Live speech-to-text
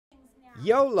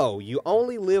YOLO, you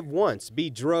only live once, be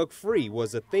drug-free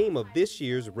was a theme of this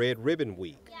year's Red Ribbon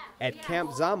Week. At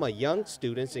Camp Zama, young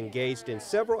students engaged in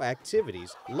several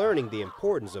activities learning the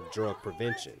importance of drug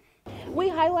prevention. We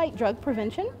highlight drug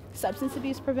prevention, substance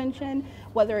abuse prevention,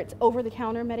 whether it's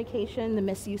over-the-counter medication, the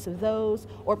misuse of those,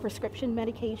 or prescription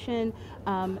medication,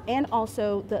 and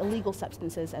also the illegal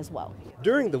substances as well.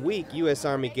 During the week, U.S.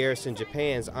 Army Garrison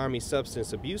Japan's Army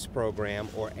Substance Abuse Program,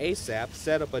 or ASAP,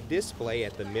 set up a display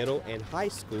at the middle and high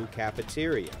school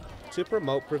cafeteria to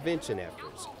promote prevention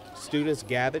efforts. Students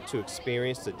gathered to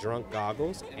experience the drunk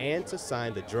goggles and to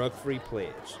sign the drug-free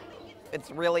pledge. It's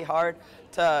really hard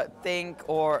to think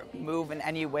or move in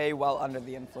any way while under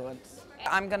the influence.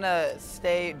 I'm gonna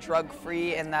stay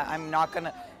drug-free in that I'm not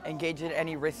gonna engage in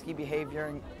any risky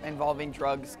behavior involving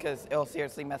drugs because it'll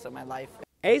seriously mess up my life.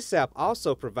 ASAP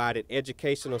also provided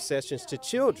educational sessions to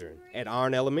children at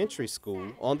Arn Elementary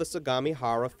School on the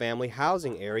Sagami-Hara family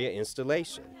housing area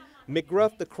installation.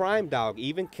 McGruff the crime dog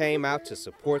even came out to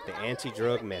support the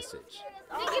anti-drug message.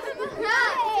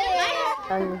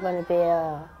 I'm going to be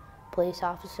a police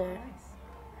officer,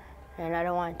 and I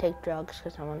don't want to take drugs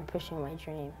because I want to pursue my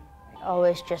dream.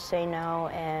 Always just say no,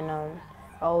 and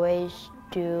always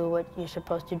do what you're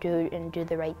supposed to do and do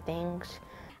the right things.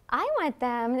 I want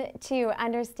them to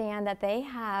understand that they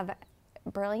have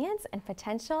brilliance and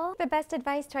potential. The best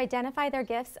advice: to identify their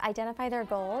gifts, identify their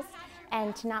goals,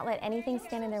 and to not let anything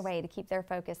stand in their way to keep their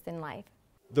focus in life.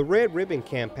 The Red Ribbon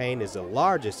Campaign is the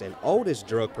largest and oldest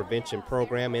drug prevention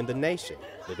program in the nation.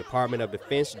 The Department of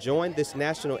Defense joined this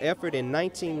national effort in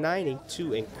 1990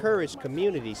 to encourage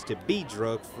communities to be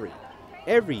drug-free.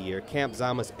 Every year, Camp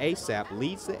Zama's ASAP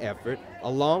leads the effort,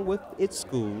 along with its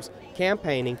schools,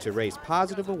 campaigning to raise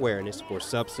positive awareness for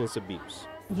substance abuse.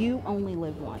 You only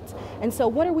live once. And so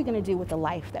what are we going to do with the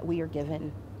life that we are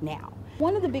given now?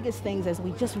 One of the biggest things is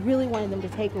we just really wanted them to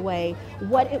take away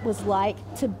what it was like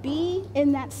to be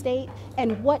in that state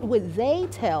and what would they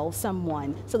tell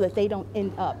someone so that they don't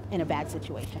end up in a bad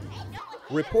situation.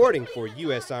 Reporting for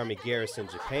U.S. Army Garrison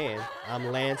Japan,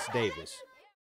 I'm Lance Davis.